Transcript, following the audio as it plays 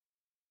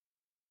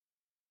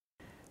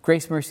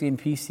Grace, mercy, and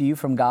peace to you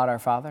from God our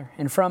Father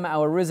and from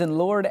our risen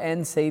Lord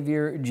and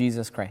Savior,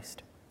 Jesus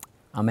Christ.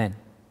 Amen.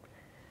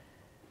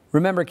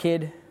 Remember,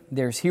 kid,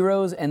 there's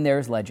heroes and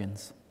there's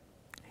legends.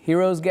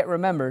 Heroes get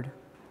remembered,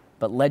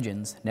 but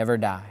legends never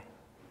die.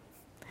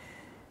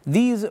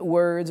 These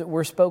words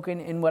were spoken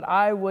in what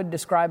I would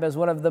describe as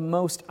one of the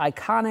most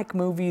iconic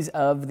movies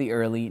of the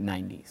early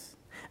 90s.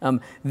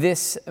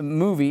 This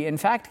movie, in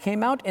fact,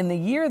 came out in the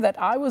year that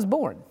I was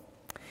born.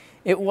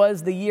 It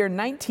was the year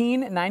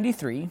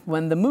 1993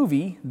 when the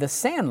movie The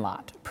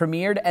Sandlot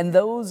premiered and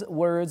those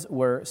words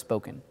were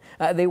spoken.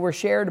 They were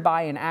shared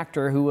by an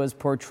actor who was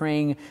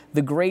portraying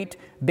the great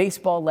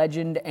baseball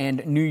legend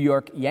and New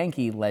York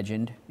Yankee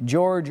legend,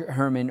 George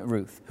Herman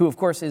Ruth, who of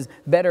course is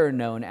better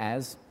known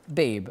as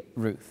Babe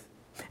Ruth.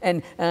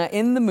 And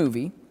in the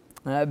movie,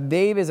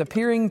 Babe is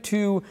appearing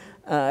in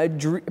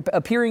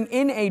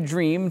a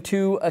dream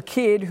to a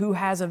kid who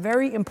has a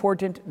very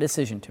important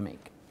decision to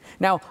make.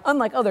 Now,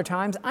 unlike other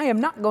times, I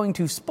am not going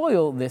to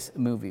spoil this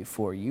movie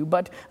for you,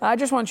 but I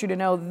just want you to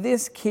know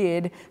this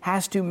kid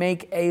has to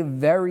make a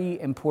very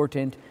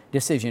important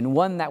decision,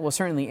 one that will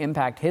certainly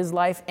impact his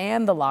life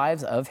and the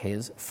lives of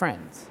his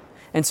friends.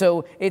 And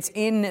so it's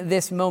in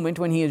this moment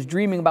when he is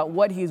dreaming about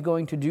what he is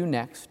going to do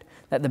next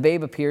that the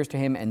babe appears to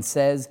him and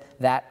says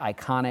that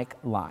iconic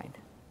line.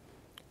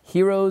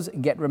 Heroes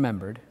get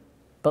remembered,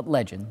 but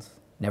legends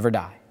never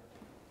die.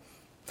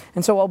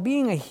 And so while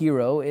being a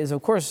hero is,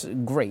 of course,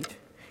 great,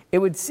 it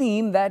would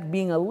seem that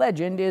being a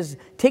legend is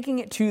taking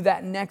it to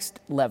that next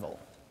level.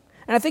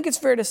 And I think it's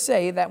fair to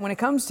say that when it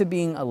comes to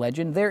being a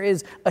legend, there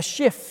is a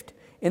shift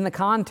in the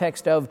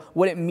context of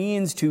what it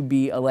means to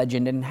be a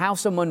legend and how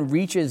someone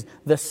reaches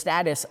the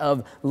status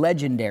of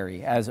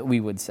legendary, as we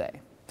would say.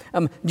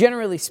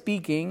 Generally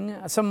speaking,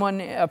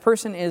 a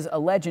person is a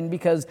legend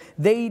because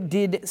they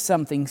did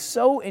something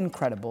so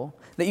incredible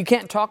that you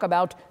can't talk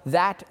about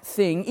that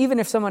thing, even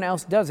if someone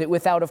else does it,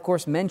 without, of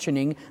course,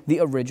 mentioning the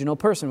original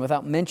person,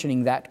 without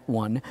mentioning that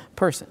one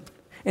person.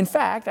 In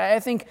fact, I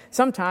think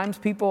sometimes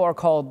people are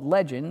called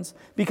legends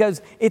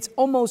because it's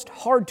almost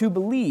hard to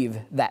believe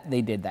that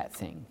they did that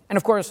thing. And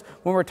of course,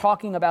 when we're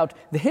talking about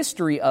the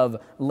history of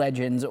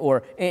legends,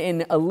 or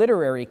in a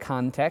literary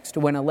context,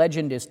 when a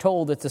legend is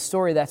told, it's a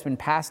story that's been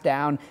passed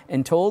down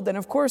and told. And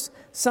of course,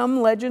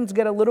 some legends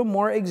get a little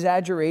more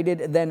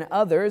exaggerated than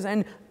others,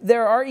 and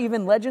there are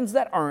even legends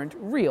that aren't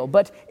real.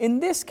 But in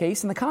this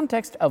case, in the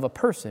context of a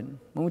person,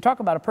 when we talk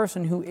about a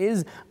person who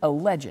is a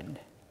legend,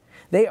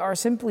 they are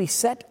simply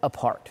set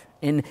apart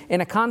in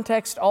a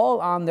context all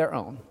on their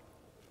own.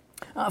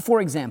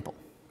 For example,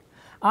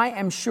 I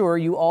am sure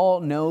you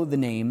all know the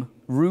name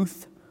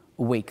Ruth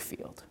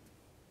Wakefield.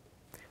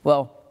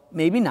 Well,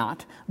 maybe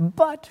not,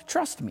 but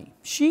trust me,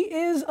 she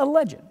is a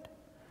legend.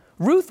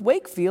 Ruth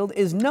Wakefield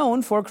is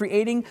known for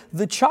creating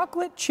the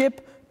chocolate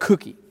chip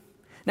cookie.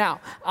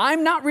 Now,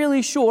 I'm not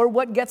really sure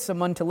what gets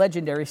someone to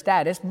legendary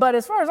status, but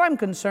as far as I'm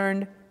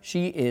concerned,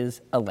 she is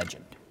a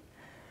legend.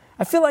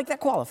 I feel like that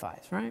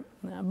qualifies, right?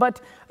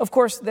 But, of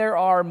course, there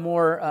are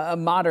more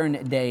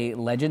modern-day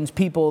legends,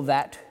 people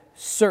that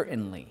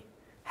certainly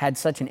had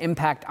such an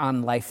impact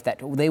on life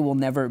that they will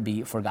never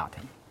be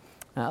forgotten.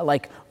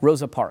 Like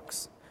Rosa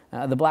Parks,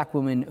 the black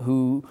woman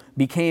who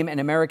became an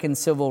American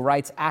civil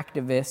rights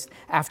activist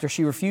after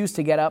she refused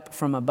to get up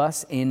from a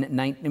bus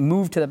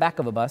moved to the back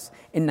of a bus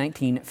in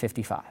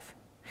 1955.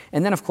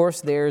 And then, of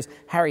course, there's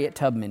Harriet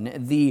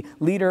Tubman, the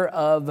leader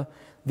of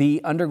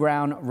the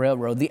Underground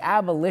Railroad, the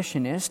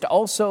abolitionist,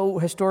 also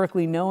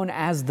historically known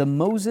as the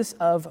Moses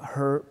of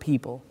her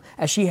people,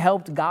 as she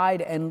helped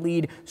guide and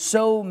lead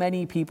so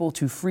many people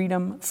to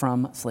freedom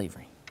from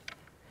slavery.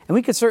 And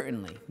we could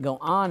certainly go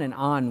on and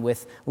on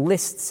with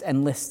lists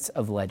and lists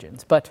of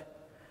legends,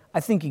 but I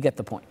think you get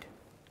the point.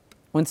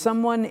 When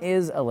someone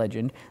is a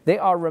legend, they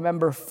are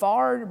remembered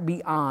far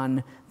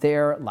beyond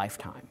their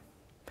lifetime.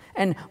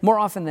 And more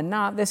often than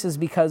not, this is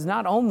because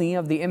not only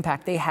of the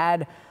impact they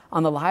had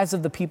on the lives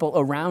of the people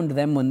around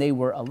them when they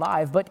were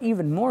alive, but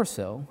even more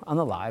so on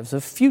the lives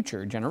of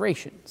future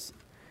generations.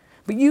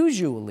 But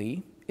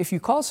usually, if you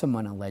call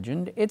someone a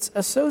legend, it's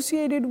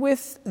associated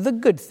with the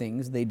good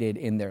things they did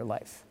in their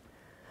life.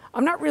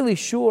 I'm not really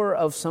sure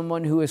of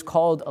someone who is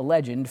called a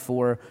legend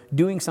for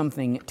doing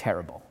something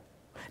terrible.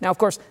 Now, of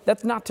course,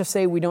 that's not to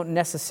say we don't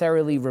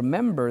necessarily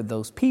remember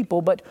those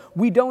people, but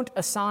we don't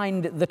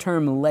assign the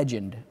term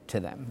legend to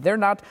them. They're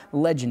not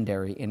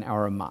legendary in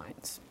our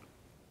minds.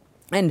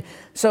 And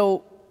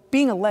so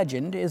being a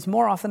legend is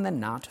more often than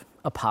not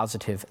a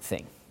positive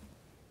thing.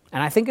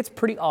 And I think it's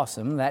pretty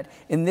awesome that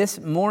in this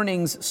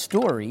morning's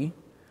story,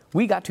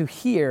 we got to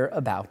hear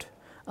about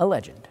a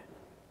legend.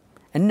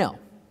 And no,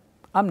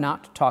 I'm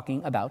not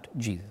talking about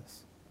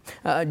Jesus.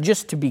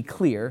 Just to be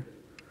clear,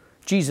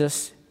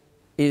 Jesus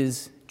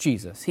is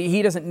Jesus.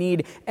 He doesn't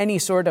need any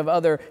sort of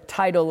other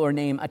title or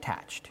name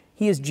attached.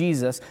 He is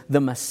Jesus, the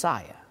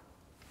Messiah.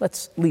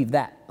 Let's leave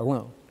that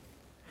alone.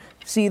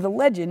 See, the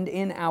legend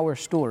in our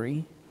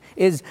story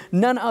is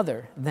none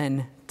other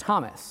than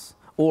Thomas,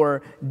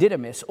 or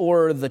Didymus,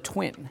 or the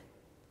twin.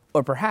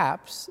 or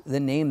perhaps the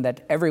name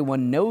that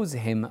everyone knows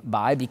him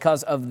by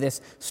because of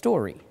this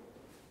story,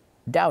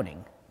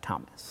 Doubting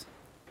Thomas.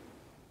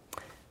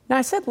 Now,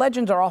 I said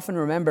legends are often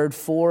remembered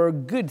for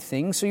good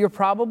things, so you're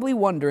probably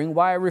wondering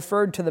why I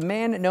referred to the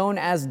man known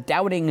as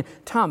Doubting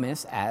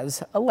Thomas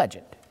as a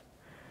legend.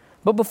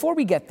 But before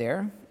we get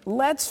there,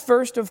 let's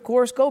first, of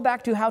course, go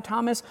back to how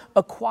Thomas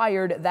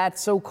acquired that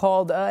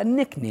so-called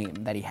nickname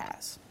that he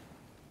has.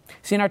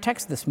 See, in our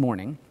text this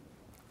morning,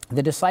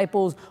 the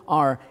disciples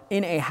are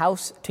in a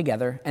house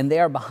together, and they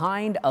are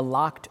behind a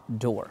locked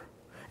door.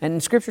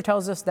 And Scripture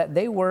tells us that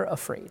they were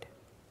afraid.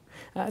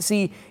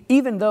 See,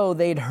 even though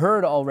they'd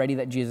heard already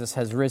that Jesus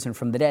has risen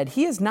from the dead,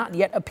 he has not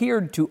yet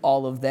appeared to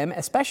all of them,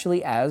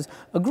 especially as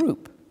a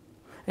group.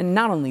 And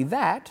not only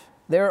that,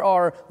 there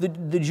are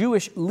the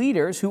Jewish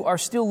leaders who are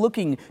still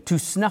looking to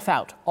snuff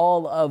out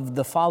all of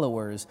the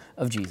followers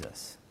of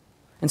Jesus.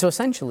 And so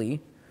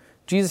essentially,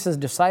 Jesus'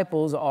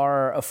 disciples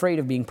are afraid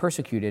of being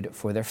persecuted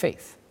for their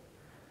faith.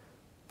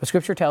 But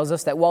Scripture tells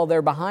us that while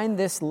they're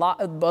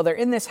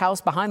in this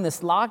house behind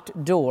this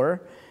locked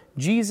door,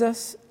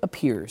 Jesus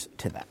appears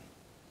to them.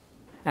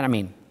 And I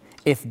mean,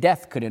 if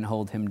death couldn't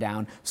hold him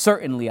down,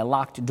 certainly a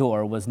locked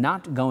door was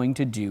not going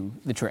to do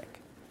the trick.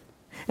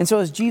 And so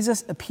as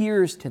Jesus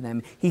appears to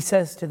them, he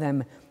says to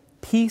them,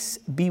 "Peace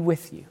be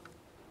with you."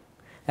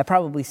 That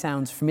probably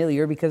sounds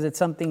familiar because it's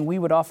something we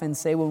would often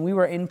say when we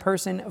were in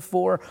person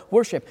for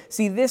worship.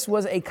 See, this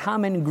was a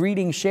common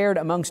greeting shared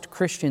amongst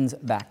Christians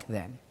back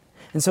then.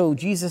 And so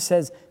Jesus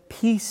says,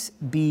 "Peace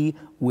be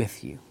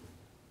with you."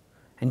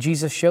 And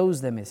Jesus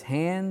shows them his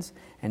hands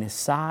and his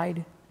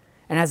side.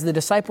 And as the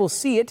disciples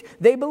see it,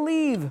 they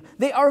believe.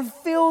 They are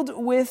filled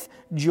with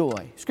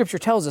joy. Scripture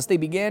tells us they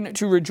began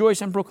to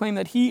rejoice and proclaim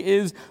that he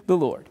is the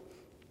Lord.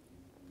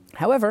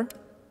 However,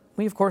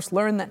 we of course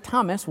learn that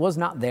Thomas was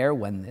not there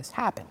when this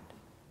happened.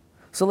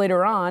 So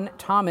later on,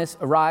 Thomas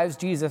arrives,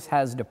 Jesus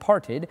has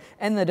departed,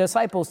 and the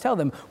disciples tell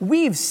them,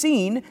 "We've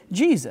seen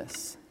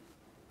Jesus."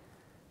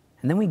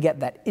 And then we get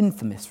that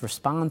infamous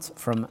response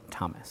from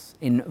Thomas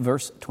in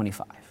verse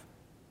 25.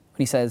 When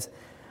he says,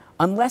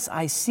 "Unless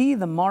I see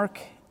the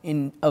mark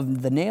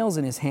of the nails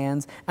in his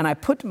hands, and I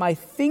put my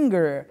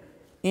finger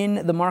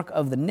in the mark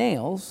of the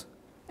nails,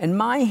 and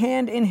my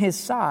hand in his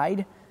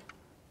side,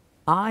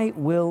 I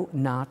will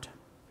not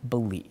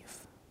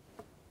believe."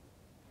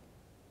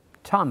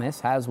 Thomas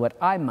has what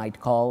I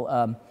might call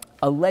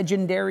a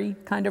legendary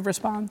kind of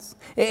response.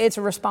 It's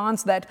a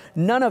response that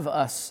none of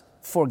us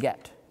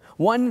forget,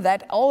 one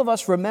that all of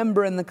us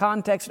remember in the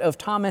context of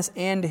Thomas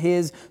and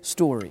his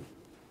story.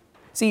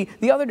 See,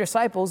 the other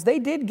disciples, they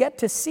did get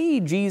to see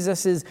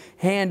Jesus'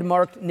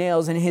 hand-marked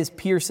nails and his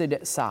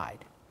pierced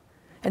side.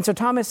 And so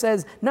Thomas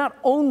says, not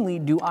only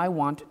do I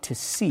want to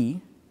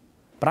see,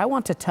 but I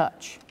want to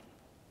touch.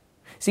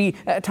 See,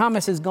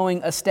 Thomas is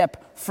going a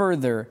step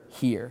further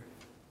here.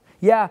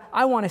 Yeah,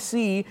 I want to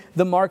see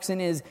the marks in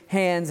his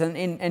hands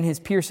and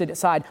his pierced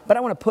side, but I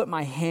want to put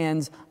my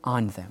hands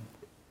on them.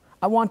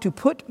 I want to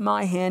put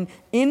my hand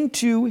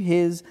into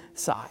his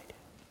side.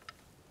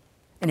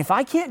 And if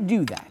I can't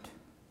do that,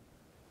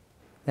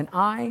 then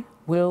I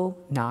will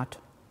not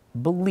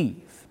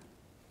believe.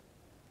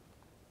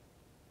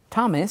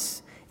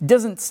 Thomas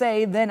doesn't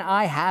say, then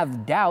I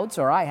have doubts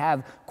or I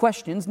have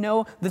questions.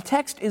 No, the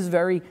text is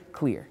very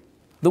clear.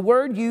 The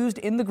word used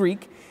in the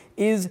Greek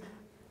is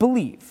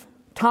believe.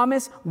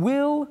 Thomas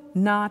will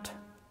not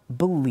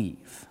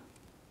believe.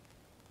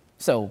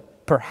 So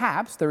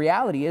perhaps the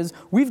reality is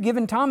we've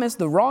given Thomas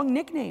the wrong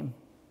nickname.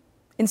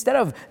 Instead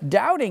of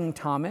Doubting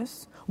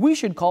Thomas, we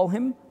should call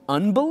him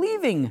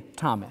Unbelieving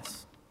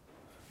Thomas.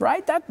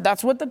 Right?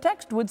 That's what the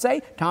text would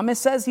say. Thomas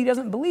says he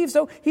doesn't believe,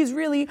 so he's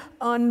really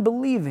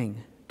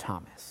Unbelieving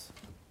Thomas.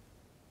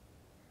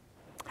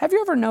 Have you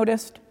ever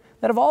noticed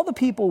that of all the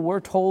people we're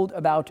told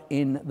about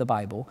in the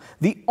Bible,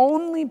 the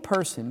only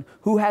person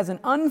who has an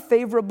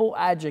unfavorable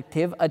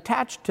adjective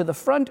attached to the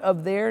front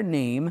of their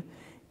name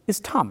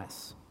is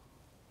Thomas?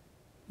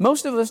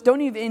 Most of us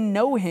don't even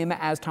know him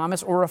as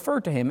Thomas or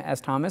refer to him as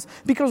Thomas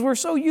because we're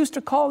so used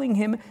to calling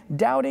him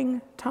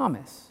Doubting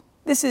Thomas.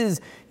 This is,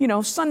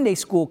 Sunday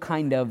school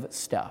kind of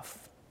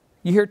stuff.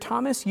 You hear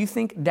Thomas, you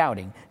think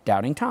Doubting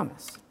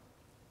Thomas.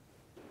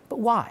 But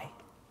why?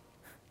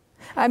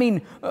 I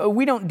mean,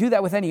 we don't do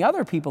that with any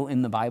other people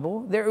in the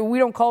Bible. We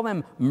don't call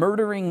them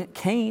murdering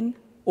Cain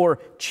or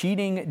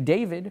cheating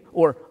David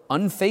or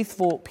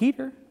unfaithful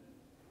Peter.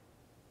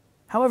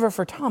 However,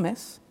 for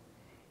Thomas,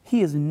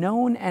 he is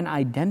known and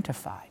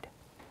identified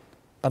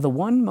by the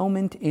one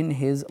moment in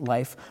his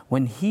life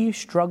when he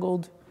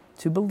struggled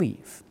to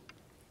believe.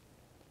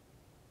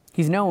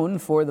 He's known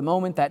for the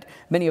moment that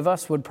many of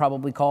us would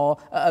probably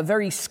call a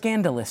very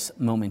scandalous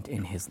moment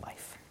in his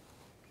life.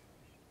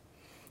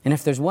 And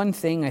if there's one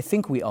thing I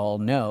think we all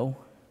know,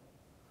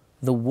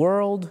 the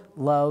world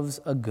loves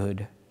a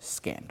good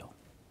scandal.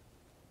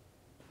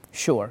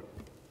 Sure,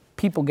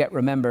 people get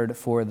remembered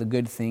for the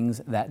good things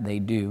that they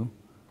do.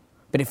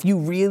 But if you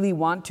really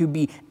want to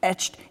be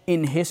etched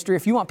in history,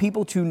 if you want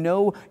people to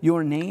know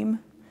your name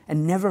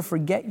and never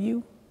forget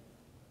you,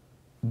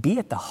 be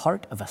at the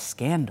heart of a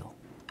scandal.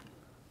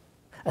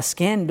 a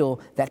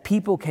scandal that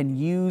people can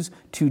use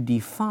to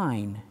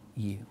define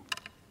you,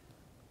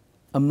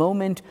 a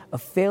moment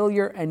of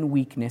failure and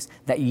weakness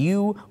that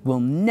you will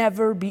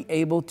never be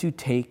able to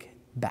take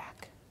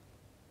back.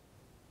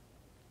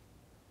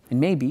 And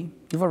maybe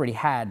you've already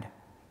had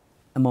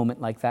a moment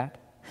like that.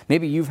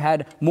 Maybe you've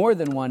had more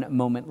than one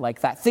moment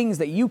like that. Things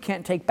that you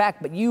can't take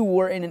back, but you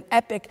were in an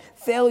epic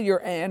failure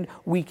and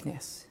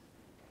weakness.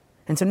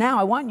 And so now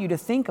I want you to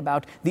think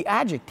about the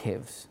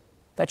adjectives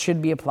that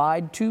should be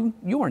applied to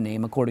your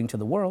name according to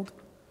the world.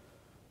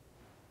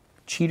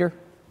 Cheater,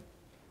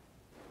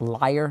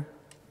 liar,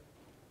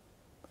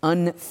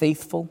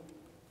 unfaithful,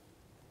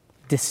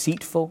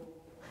 deceitful,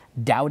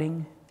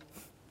 doubting.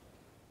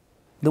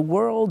 The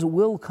world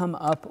will come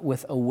up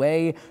with a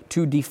way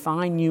to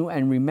define you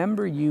and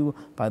remember you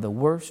by the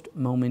worst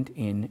moment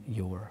in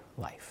your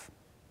life.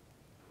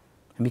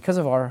 And because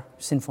of our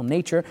sinful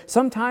nature,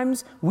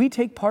 sometimes we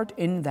take part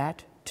in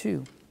that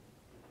too.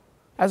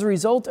 As a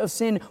result of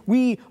sin,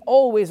 we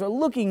always are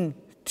looking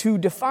to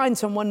define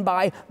someone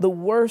by the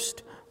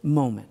worst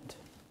moment.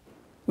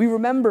 We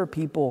remember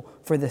people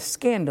for the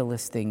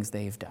scandalous things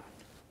they've done.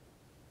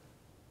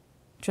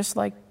 Just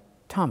like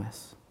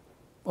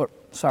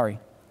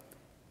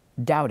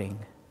doubting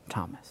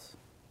Thomas.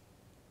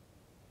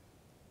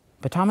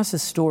 But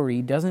Thomas's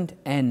story doesn't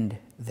end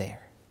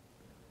there.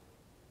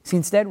 See,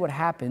 instead what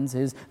happens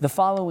is the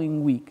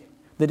following week,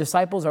 the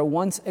disciples are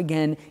once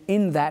again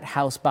in that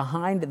house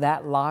behind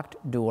that locked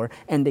door,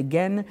 and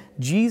again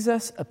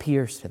Jesus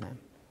appears to them.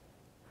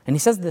 And he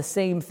says the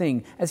same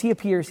thing. As he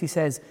appears, he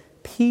says,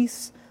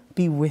 "Peace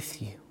be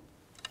with you."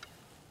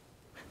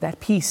 That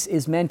peace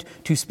is meant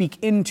to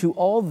speak into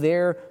all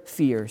their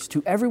fears,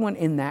 to everyone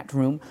in that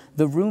room,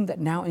 the room that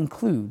now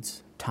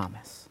includes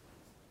Thomas.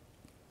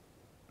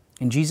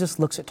 And Jesus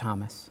looks at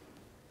Thomas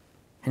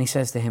and he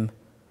says to him,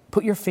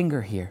 "Put your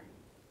finger here.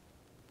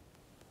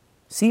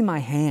 See my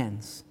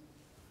hands.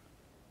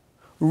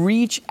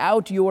 Reach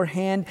out your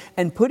hand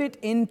and put it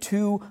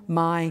into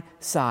my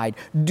side.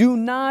 Do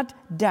not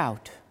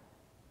doubt,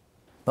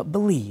 but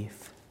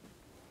believe."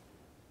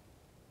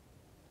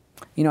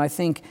 You know, I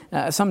think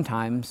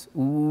sometimes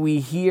we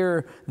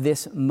hear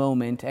this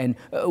moment and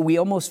we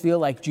almost feel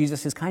like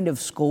Jesus is kind of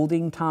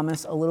scolding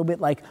Thomas a little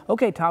bit, like,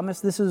 "Okay, Thomas,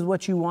 this is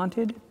what you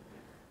wanted."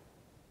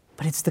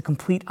 But it's the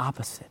complete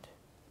opposite.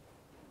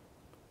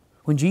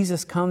 When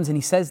Jesus comes and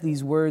he says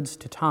these words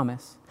to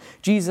Thomas,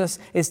 Jesus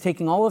is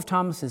taking all of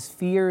Thomas's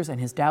fears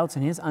and his doubts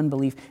and his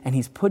unbelief and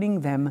he's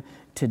putting them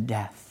to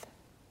death.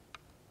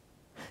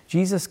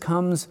 Jesus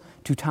comes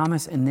to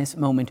Thomas in this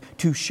moment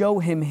to show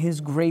him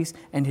his grace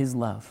and his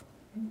love.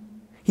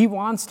 He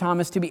wants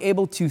Thomas to be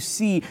able to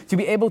see, to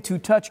be able to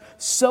touch,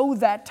 so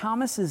that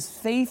Thomas's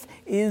faith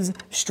is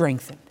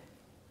strengthened.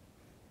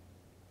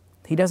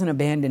 He doesn't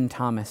abandon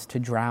Thomas to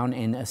drown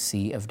in a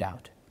sea of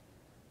doubt.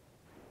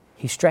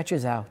 He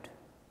stretches out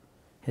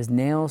his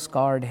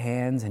nail-scarred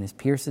hands and his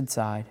pierced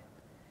side,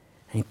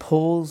 and he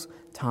pulls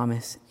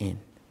Thomas in.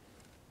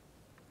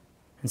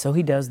 And so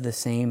he does the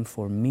same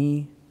for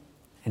me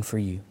and for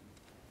you.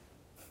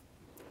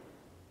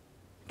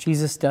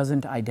 Jesus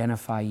doesn't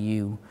identify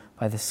you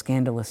by the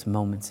scandalous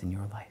moments in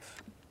your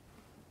life.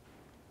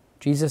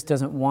 Jesus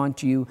doesn't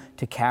want you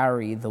to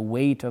carry the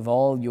weight of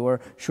all your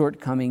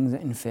shortcomings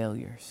and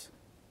failures.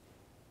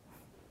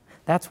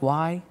 That's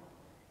why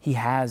he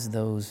has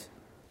those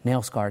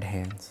nail-scarred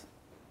hands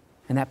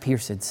and that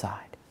pierced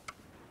side.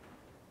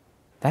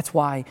 That's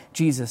why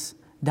Jesus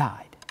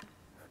died.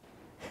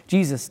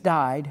 Jesus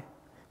died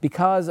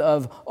because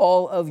of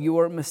all of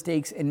your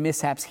mistakes and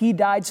mishaps. He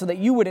died so that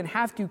you wouldn't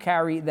have to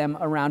carry them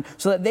around,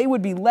 so that they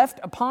would be left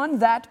upon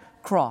that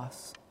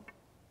cross,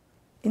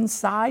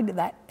 inside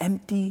that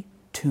empty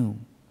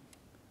tomb.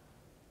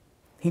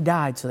 He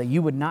died so that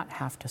you would not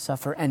have to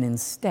suffer, and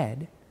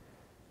instead,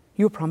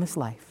 you were promised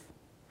life.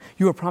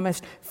 You were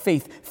promised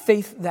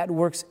faith that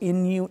works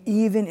in you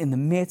even in the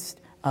midst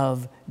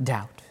of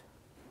doubt.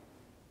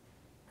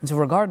 And so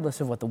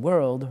regardless of what the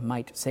world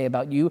might say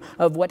about you,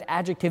 of what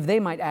adjective they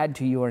might add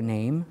to your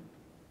name,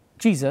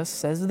 Jesus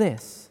says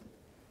this: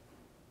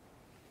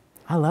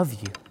 "I love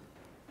you.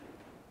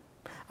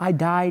 I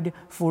died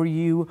for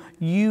you.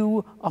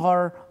 You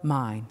are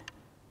mine.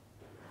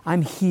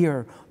 I'm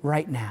here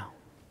right now,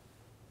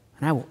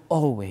 and I will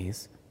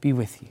always be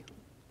with you."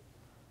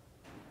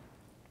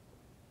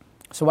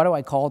 So why do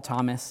I call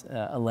Thomas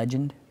a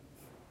legend?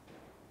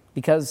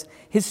 Because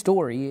his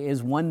story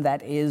is one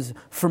that is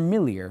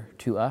familiar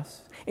to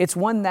us. It's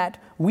one that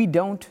we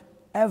don't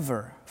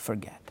ever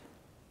forget.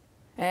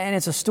 And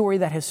it's a story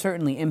that has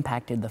certainly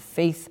impacted the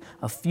faith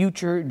of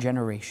future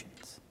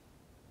generations.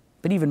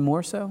 But even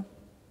more so,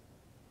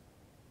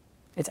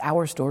 it's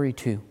our story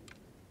too.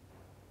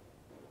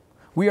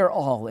 We are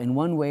all, in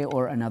one way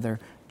or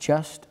another,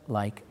 just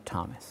like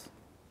Thomas.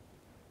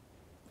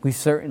 We've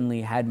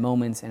certainly had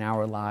moments in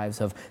our lives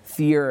of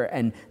fear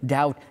and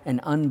doubt and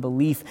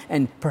unbelief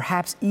and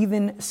perhaps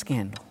even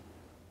scandal.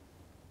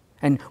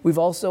 And we've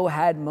also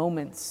had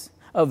moments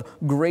of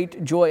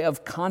great joy,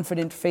 of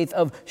confident faith,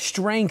 of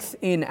strength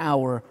in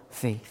our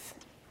faith.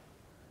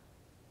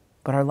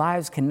 But our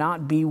lives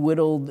cannot be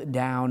whittled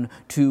down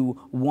to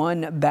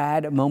one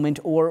bad moment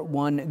or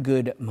one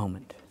good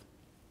moment.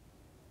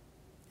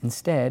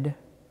 Instead,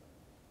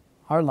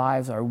 our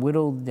lives are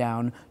whittled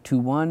down to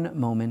one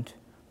moment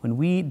when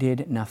we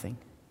did nothing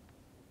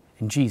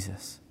and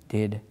Jesus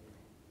did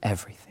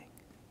everything.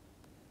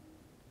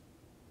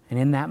 And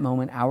in that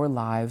moment, our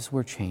lives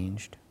were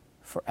changed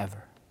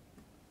forever.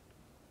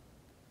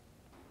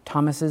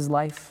 Thomas's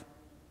life,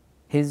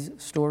 his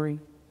story,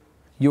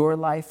 your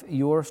life,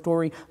 your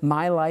story,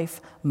 my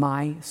life,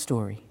 my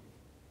story,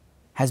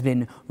 has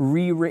been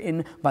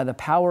rewritten by the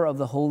power of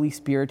the Holy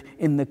Spirit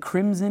in the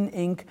crimson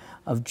ink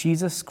of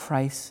Jesus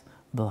Christ's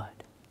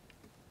blood.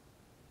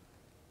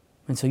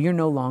 And so you're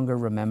no longer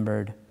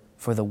remembered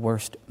for the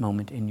worst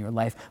moment in your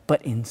life,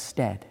 but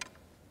instead,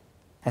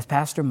 as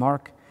Pastor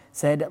Mark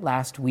said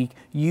last week,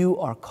 you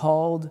are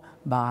called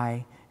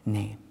by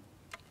name.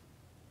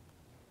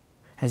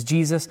 As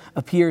Jesus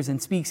appears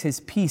and speaks his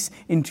peace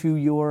into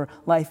your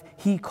life,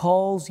 he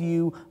calls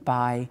you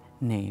by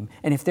name.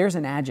 And if there's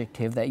an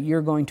adjective that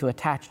you're going to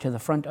attach to the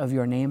front of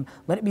your name,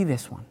 let it be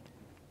this one: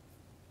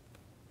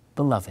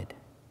 beloved.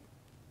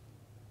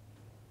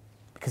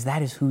 Because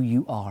that is who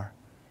you are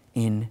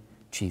in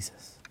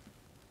Jesus.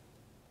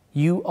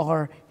 You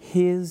are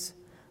his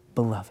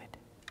beloved.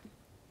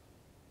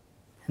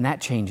 And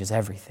that changes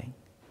everything.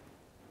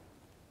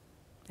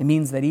 It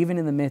means that even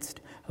in the midst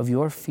of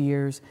your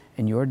fears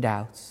and your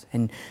doubts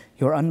and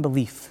your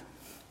unbelief,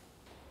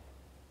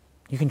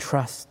 you can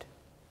trust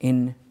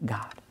in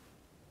God.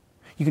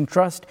 You can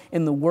trust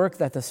in the work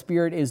that the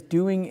Spirit is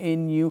doing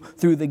in you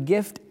through the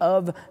gift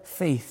of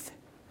faith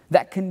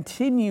that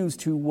continues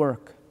to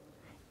work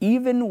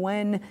even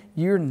when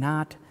you're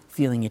not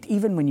feeling it,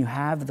 even when you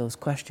have those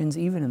questions,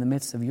 even in the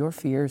midst of your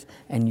fears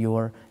and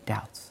your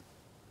doubts.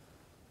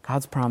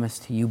 God's promise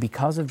to you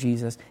because of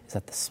Jesus is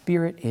that the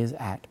Spirit is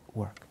at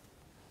work.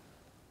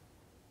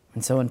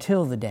 And so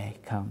until the day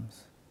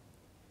comes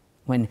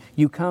when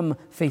you come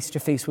face to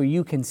face where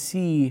you can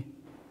see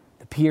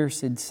the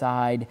pierced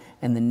side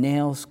and the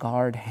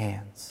nail-scarred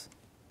hands,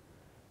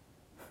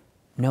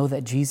 know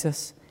that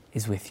Jesus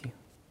is with you,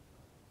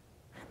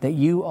 that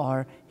you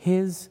are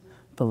his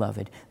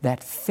beloved,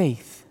 that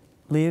faith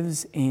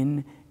lives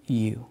in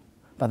you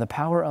by the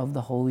power of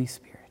the Holy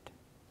Spirit,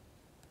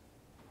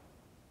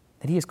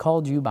 that he has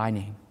called you by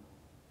name,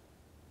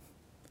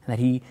 and that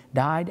he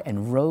died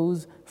and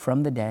rose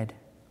from the dead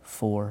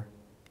for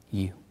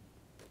you.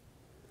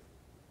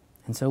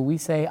 And so we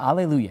say,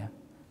 Alleluia,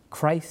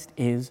 Christ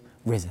is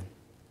risen.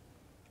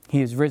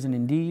 He is risen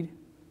indeed.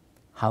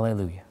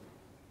 Hallelujah.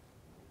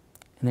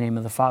 In the name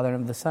of the Father,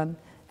 and of the Son,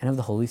 and of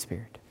the Holy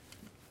Spirit.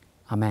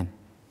 Amen.